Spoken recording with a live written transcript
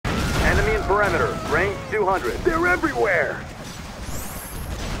perimeter. Range 200. They're everywhere!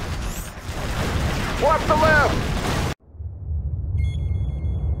 Watch the left!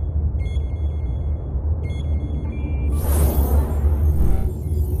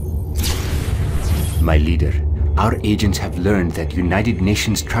 My leader, our agents have learned that United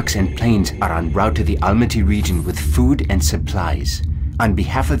Nations trucks and planes are en route to the Almaty region with food and supplies. On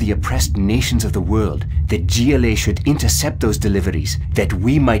behalf of the oppressed nations of the world, the GLA should intercept those deliveries, that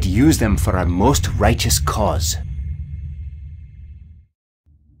we might use them for our most righteous cause.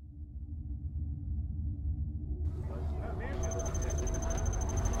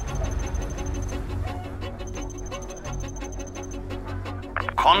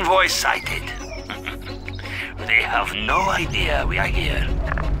 Convoy sighted. They have no idea we are here.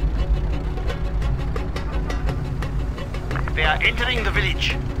 They are entering the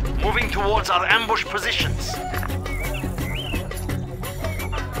village, moving towards our ambush positions.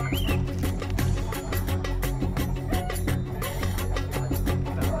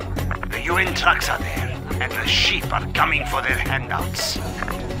 The UN trucks are there, and the sheep are coming for their handouts.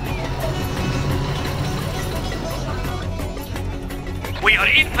 We are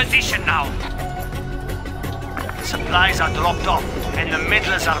in position now. The supplies are dropped off, and the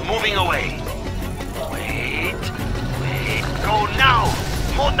meddlers are moving away. Wait. Go now!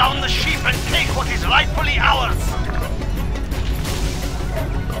 Mow down the sheep and take what is rightfully ours!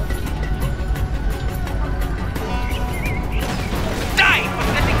 Die,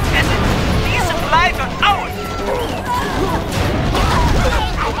 pathetic peasant! These supplies are ours!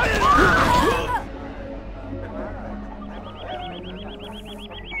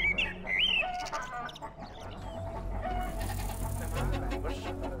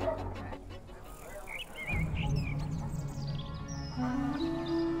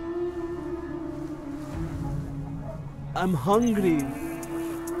 I'm hungry.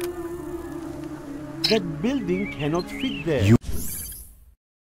 That building cannot fit there.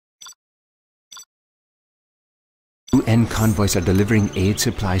 UN convoys are delivering aid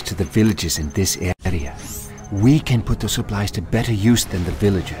supplies to the villages in this area. We can put those supplies to better use than the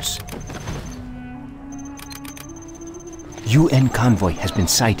villagers. UN convoy has been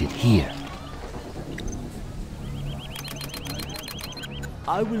sighted here.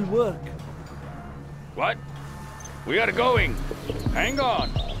 I will work. What? We are going. Hang on.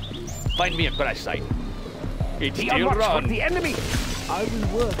 Find me a crash site. It's still run. The enemy! I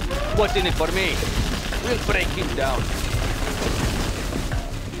will work. What's in it for me? We'll break him down.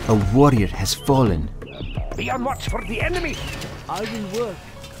 A warrior has fallen. Be on watch for the enemy! I will work.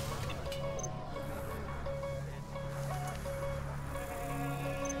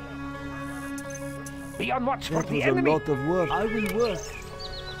 Be on watch for That the was enemy! a lot of work. I will work.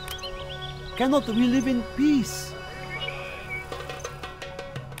 Cannot we live in peace?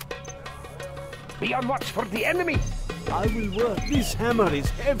 Be on watch for the enemy! I will work. This hammer is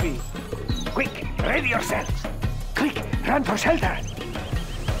heavy. Quick, ready yourselves! Quick, run for shelter!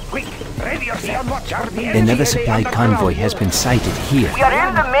 Quick, ready yourselves! Be on watch for the enemy! Another supply convoy has been sighted here. We are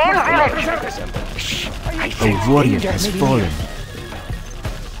in the main village! Shh! A warrior has fallen.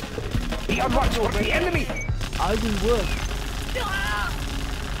 Be on watch for the enemy! I will work.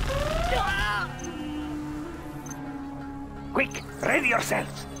 Quick, ready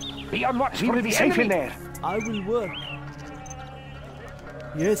yourselves! Be on watch for the enemy! There. I will work.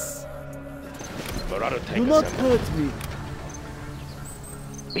 Yes. Do not hurt me.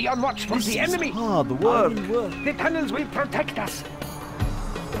 Be on watch for This the is enemy! hard work. I will work. The tunnels will protect us!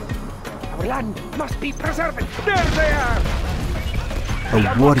 Our land must be preserved! There they are!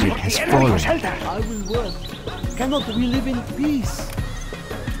 A warrior has fallen. I will work. Cannot we live in peace?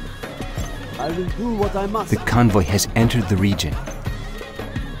 I will do what I must. The convoy has entered the region.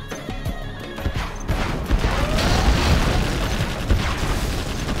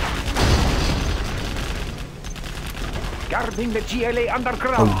 Guarding the GLA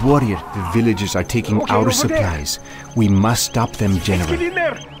underground! A warrior. The villagers are taking Okay, our over supplies. We must stop them, Let's General. get in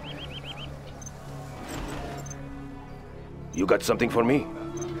there! You got something for me?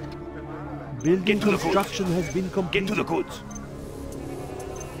 Building construction has been completed. Get to the goods.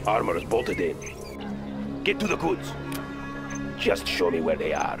 Armor is bolted in. Get to the goods. Just show me where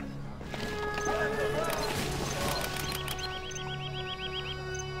they are.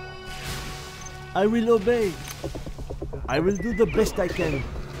 I will obey. I will do the best I can.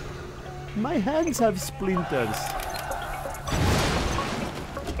 My hands have splinters.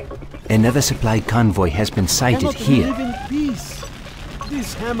 Another supply convoy has been sighted Cannot we here. live in peace?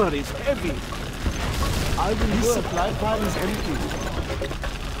 This hammer is heavy. I will This supply car is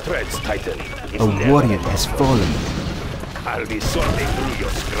empty. Treads tighten. A warrior has fallen. I'll be sorting through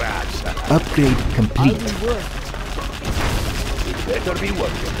your scraps. Upgrade I complete. will work. It better be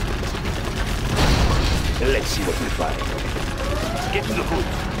working. Let's see what we find. Get to the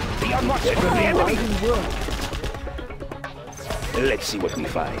goods. Be on watch for the I enemy. will work. Let's see what we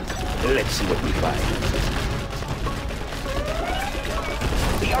find. Let's see what we find.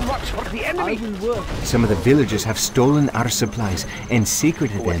 Be on watch for the I enemy. will work. Some of the villagers have stolen our supplies and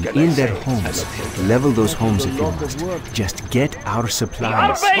secreted them can I in their say? homes. I'm a taker. Level those homes a if you lot of must. work. Just get our Our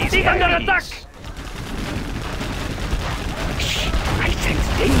supplies. base is under attack! I sense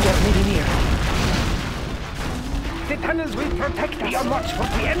danger maybe near. The tunnels will protect us. Be on watch for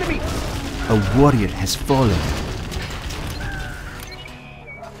the enemy. A warrior has fallen.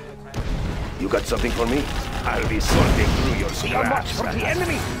 You got something for me? I'll be sorting through your Be on watch scraps. for the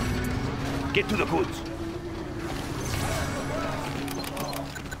enemy. Get to the goods.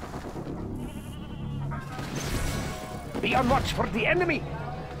 Be on watch for the enemy.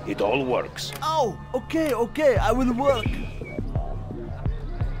 It all works. Oh, okay, okay, I will work.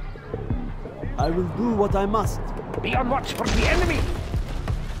 I will do what I must. Be on watch for the enemy.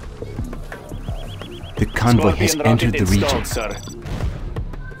 The convoy has entered the region. Sir.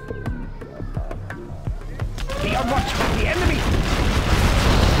 Be on watch for the enemy.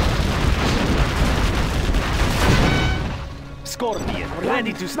 Scorpion,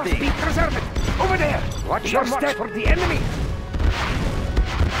 Ready to stay. Must be preserved. Over there. Watch your step for the enemy.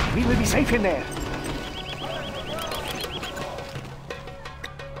 We will be safe in there.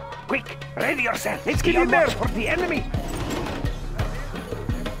 Quick, ready yourself. Let's get in there for the enemy.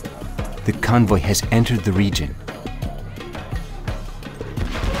 The convoy has entered the region.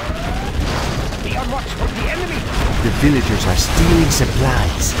 Be on watch for the enemy. The villagers are stealing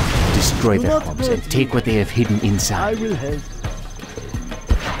supplies. Destroy Do their not homes hurt and take me. what they have hidden I inside. will help.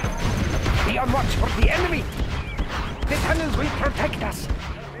 Be on watch for the enemy. The tunnels will protect us.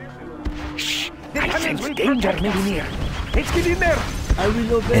 Shh. The tunnels will danger maybe near. Let's get in there. I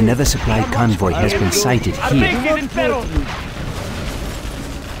will obey. Another supply convoy has been sighted Our here. base is in peril! me.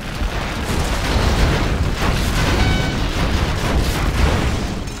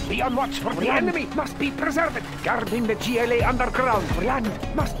 Be on watch for the enemy. Must be preserved. Guarding the GLA underground. Land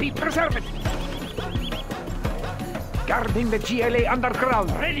must be preserved. Guarding the GLA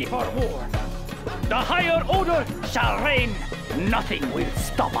underground. Ready for war. The higher order shall reign. Nothing will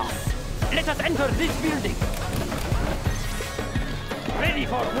stop us. Let us enter this building. Ready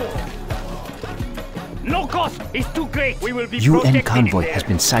for war. No cost is too great. We will be UN protected convoy in there. has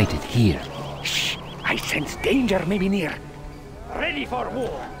been sighted here. Shh. I sense danger maybe near. Ready for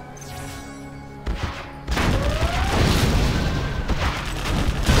war.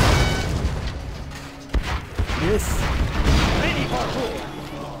 Yes. Ready for war.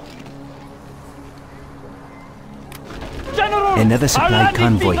 General! Another our supply land is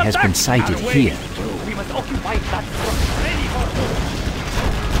convoy being has been attacked. sighted Our way here. is through. We must occupy that front. Ready for war.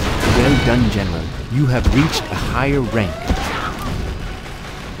 Well done, General. You have reached a higher rank.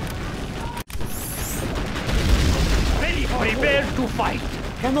 Ready for prepare to fight.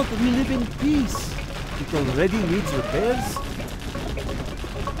 Cannot we live in peace? It already needs repairs.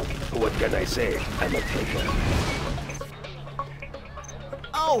 What can I say? I'm a taker.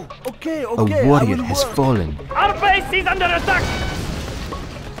 Oh, okay, A okay. warrior I will has work. fallen. Our base is under attack.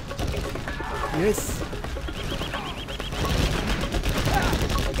 Yes.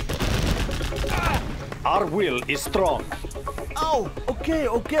 Our will is strong. Oh, okay,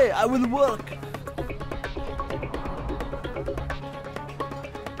 okay. I will work.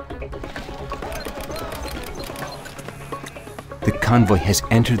 The convoy has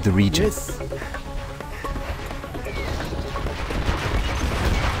entered the region. Yes.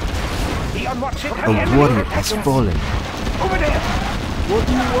 Be on watch for the A enemy. warrior has fallen. Over there. What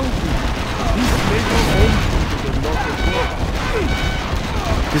do you want me? This may not end with a lot of work.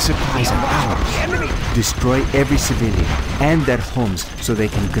 The supplies are ours. Destroy every civilian and their homes so they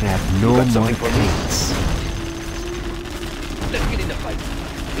can grab no got more something for me? crates. Let's get in the fight.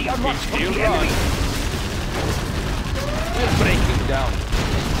 Be on watch for Still the run. enemy. We're breaking down.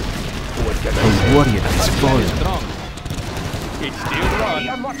 What can I A say? warrior has Plan is fallen. strong. It's still run.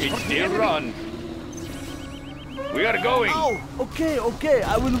 It's still run. We are going. Oh, okay, okay.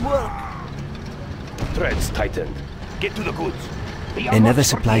 I will work. Threads tightened. Get to the goods. Be on Another watch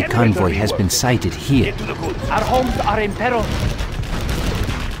for supply the enemy. convoy has been sighted here. Get to the goods. Our homes are in peril.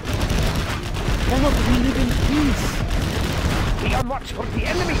 Cannot we live in peace? Be on watch for the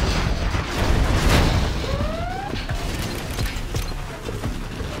enemy.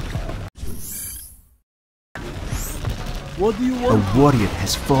 What do you A want? warrior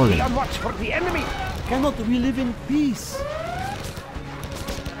has Be fallen. on watch for the enemy. Cannot we live in peace?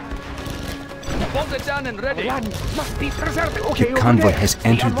 Bolt it down and ready. Land must be preserved. Okay, The convoy has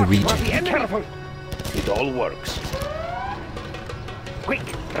entered the region. Be careful. It all works. Quick,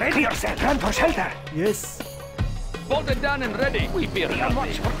 ready yourself. Run for shelter. Yes. Bolt it down and ready. We fear Be on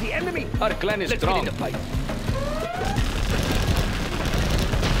watch nothing. for the enemy. Our clan is strong.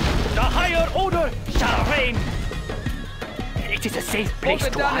 The higher order shall reign. It is a safe Bolt place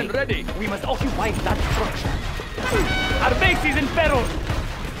it to down hide. and ready. We must occupy that structure. Our base is in peril.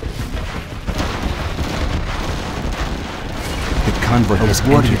 The convoy has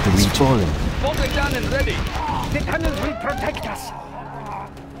entered the region. Fallen. Bolt it down and ready. The tunnels will protect us.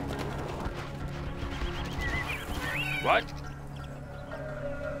 What?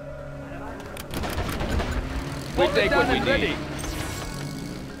 We take what we need.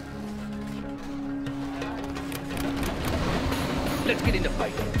 Let's get in the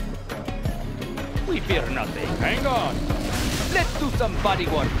fight. We fear nothing. Hang on. Let's do some body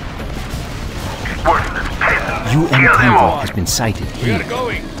work. UN convoy has been sighted We are here.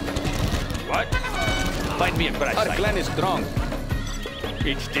 going. What? Find me a crash site. Our clan is strong.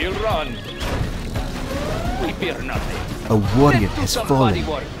 It still runs. We fear nothing. A warrior Let's do has some fallen.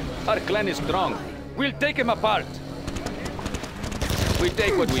 body work. Our clan is strong. We'll take him apart. We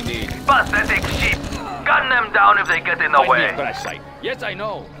take what we need. Pathetic sheep. Gun them down if they get in the Find me a way. crash site. Yes, I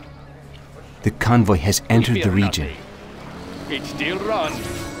know. The convoy has entered We the fear region. nothing. It still runs.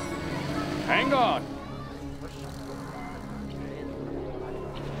 Hang on.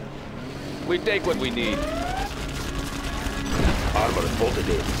 We take what we need. Armor is bolted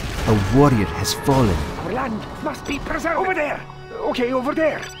in. A warrior has fallen. Our land must be preserved. Over there. Okay, over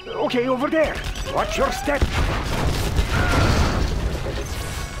there. Okay, over there. Watch your step.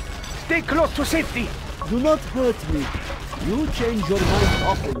 Stay close to safety. Do not hurt me. You change your mind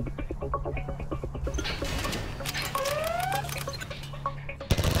often.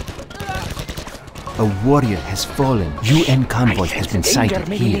 A warrior has fallen. UN convoy has been sighted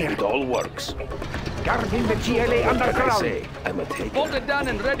here. It all works. Guarding the GLA What can I underground. say? I'm a taker. Bolt it down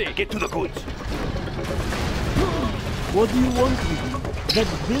and ready. Get to the goods. What do you want with me? That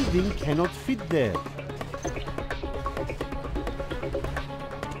building cannot fit there.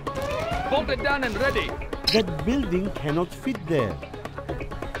 Bolt it down and ready. That building cannot fit there.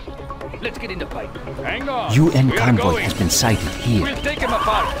 Let's get in the fight. Hang on. UN We are convoy going. has been sighted here. We'll take him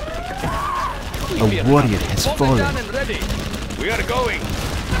apart. We A fear warrior nothing. has Bolt it fallen. down and ready. We are going.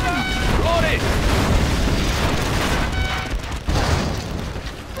 Load it.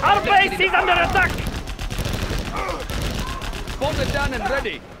 Our base is under attack. Bolt it down and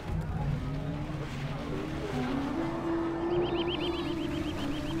ready.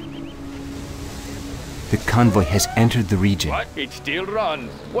 The convoy has entered the region. What? It still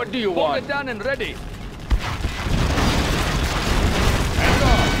runs. What do you want? Bolt it down and ready. Hang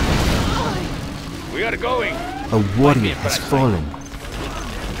on. We are going. A warrior has fallen.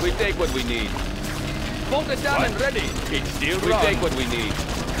 We take what we need. Bolt it down and ready. It still runs. We take what we need.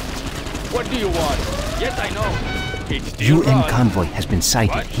 What do you want? Yes, I know. It still UN runs. convoy has been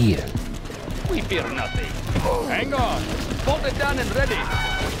sighted What? here. We fear nothing. Hang on. Bolt it down and ready.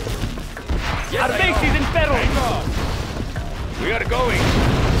 Yes, Our base is in peril. Hang on. We are going.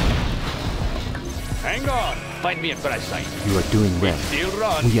 Hang on. Find me a crash site. You are doing well. Still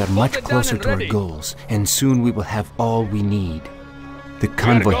run. We are Bolt much it down closer and to our ready. goals, and soon we will have all we need. The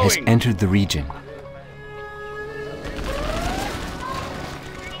convoy has going. entered the region.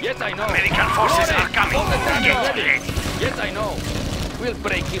 Yes, I know. American forces Load it. are coming. Bolt it down Get and ready. ready. Yes, I know. We'll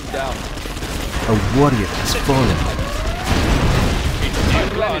break him down. A warrior has fallen. It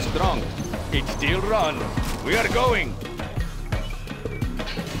still runs. Strong. It still runs. We are going.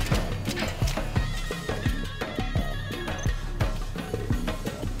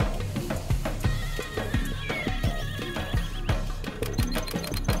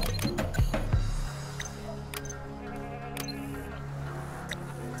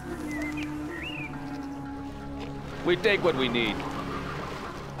 We take what we need.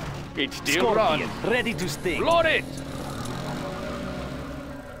 It still runs. ready to sting. Load it!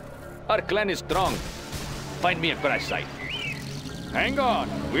 Our clan is strong. Find me a crash site. Hang on.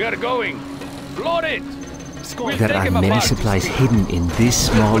 We are going. Load it! We'll There take are him many apart. supplies hidden in this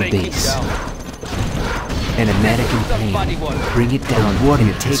small Break him base. down. An American Somebody plane. wants- Bring it down. A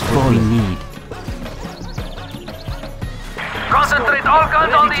warrior takes what we need. Concentrate all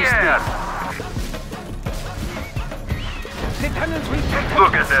guns on the air. The tunnels will protect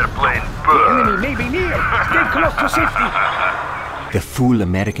Look us. at their plane The burn. enemy may be near. Stay close to safety. The fool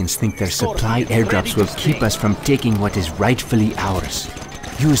Americans think their supply airdrops will keep us from taking what is rightfully ours.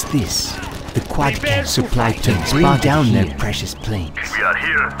 Use this. The quadcast supply plane bring down their precious planes. We are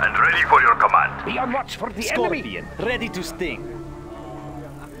here and ready for your command. Be on watch for the enemy. Scorpion, ready to sting.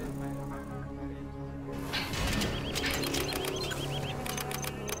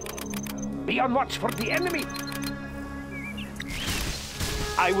 Be on watch for the enemy.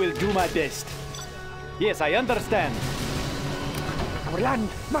 I will do my best. Yes, I understand. Our land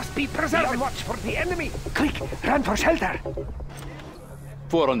must be preserved. Be on watch for the enemy. Quick, run for shelter.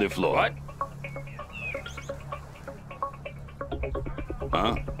 4 on the floor. What?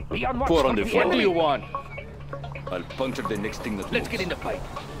 Huh? Be on watch 4 for on the floor. enemy. What do you want? I'll puncture the next thing that Let's moves. get in the fight.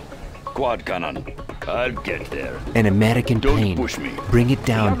 Quad cannon. I'll get there. An American Don't plane. push me. Bring it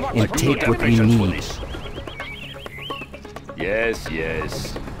down and take what we need. Yes,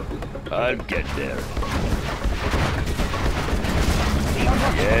 yes. I'll get there.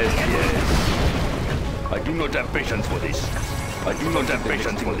 Yes, yes. I do not have patience for this. I do not have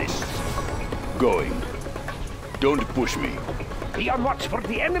patience for this. Going. Don't push me. Be on watch for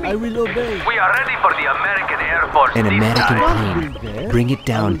the enemy. I will obey. We are ready for the American Air Force An this American time. plane. Bring it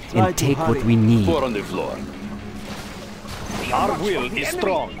down try and to take what hurry. we need. 4 on the floor. Be on Our watch for will the is enemy.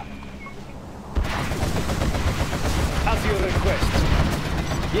 strong. As you request.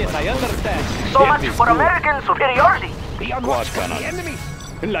 Yes, I understand. So Death much is for good. American superiority. Be on Quad watch for the cannon. enemy.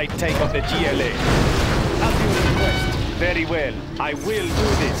 Light tank of the GLA. As you request. Very well. I will do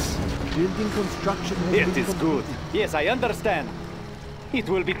this. Building construction has It been is good. completed. Yes, I understand. It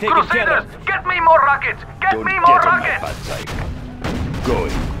will be taken care Crusaders, of. get me more rockets! Get Don't me get more on my rockets! bad side.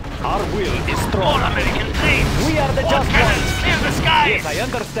 Going. Our will is strong. All American planes! We are the All just cannons, ones. clear the skies! Yes, I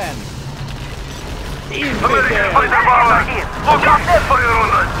understand. American fighter power! Look out there for your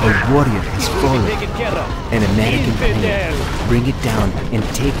owners! A warrior has It will be fallen. taken care of. An American plane. Infidel. Bring it down and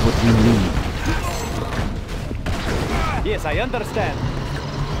take what we need. Yes, I understand.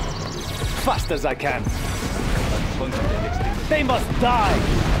 Fast as I can. They must die.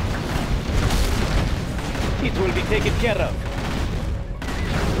 It will be taken care of.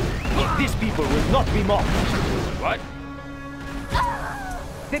 These people will not be mocked. What?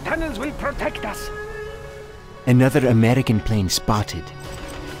 The tunnels will protect us. Another American plane spotted.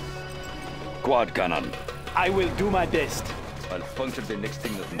 Quad cannon. I will do my best. I'll puncture the next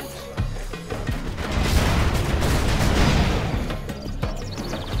thing that moves.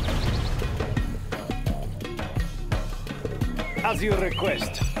 As you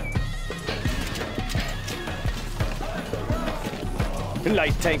request.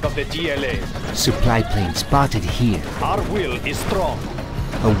 Light tank of the GLA. Supply plane spotted here. Our will is strong.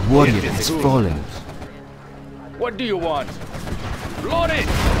 A warrior It is has good. fallen. What do you want? Load it!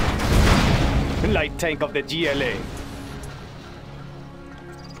 Light tank of the GLA.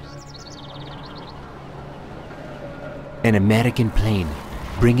 An American plane.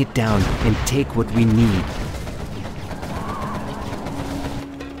 Bring it down and take what we need.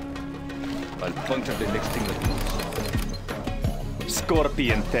 I'll puncture the next thing that moves.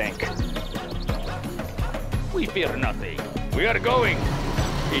 Scorpion tank. We fear nothing. We are going.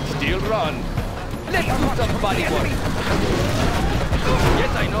 It still run. Let's do some body work.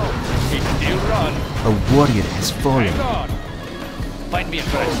 Yes, I know. It still run. A warrior has fallen. Hang on. Find me a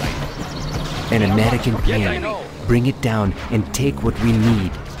crash site. An American Yes, I plane. know. Bring it down and take what we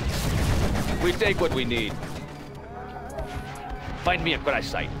need. We take what we need. Find me a crash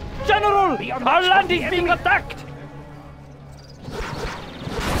site. General! Be on Our watch land for is the being enemy. attacked!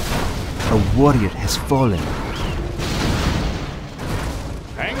 A warrior has fallen.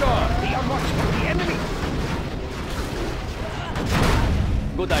 Hang on. Be on watch for the enemy.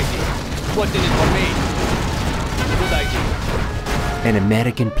 Good idea. What's in it for me? Good idea. An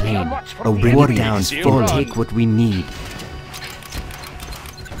American plane. watch for A the warrior enemy. down Still and run. take what we need.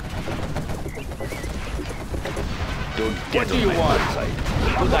 Don't What get do on you my want? bad side.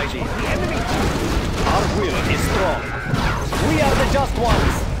 Good idea. Our will is strong. We are the just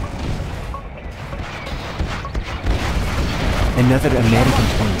ones. Another American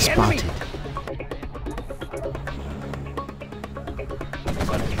plane spotted.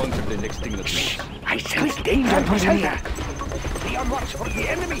 I'll puncture the next thing that moves. I sense danger for shelter. Be on watch for the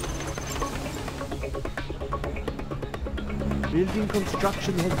enemy. Building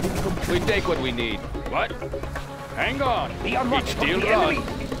construction has been completed. We take what we need. What? Hang on. Be on watch It for still the run. enemy.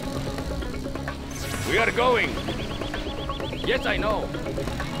 We are going. Yes, I know.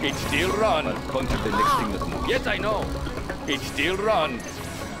 It still run. I'll puncture the next thing that moves. Yes, I know. It still run.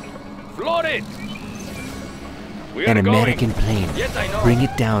 Float it. We are An going. American plane. Yes, I know. Bring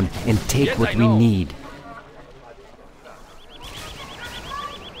it down and take Yes, what I we know. need.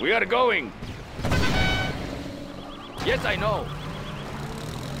 We are going. Yes, I know.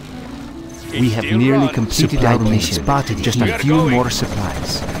 We have nearly completed our mission. Spotted just a few more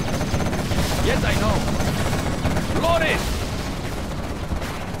supplies. Yes, I know. Load it!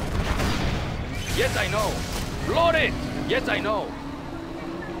 Yes, I know. Load it! Yes, I know.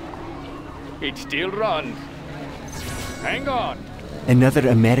 It still runs. Hang on. Another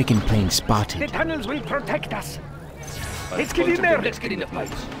American plane The spotted. tunnels will protect us. Let's get in there. Let's get in the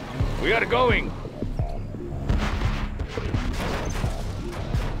pipes. We are going.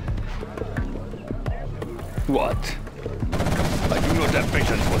 What? I do not have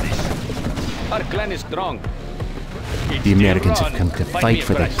patience for this. Our clan is strong. It The still Americans have runs. come to Find fight me a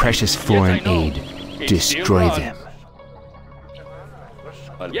for their crash precious site. foreign Yes, I know. aid. It Destroy still runs. them.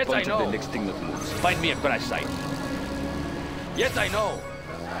 Yes, I know. The next thing that moves. Find me a crash site. Yes, I know.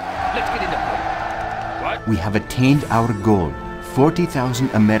 Let's get in the plane. What? We have attained our goal,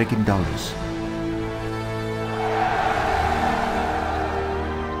 $40,000 American dollars.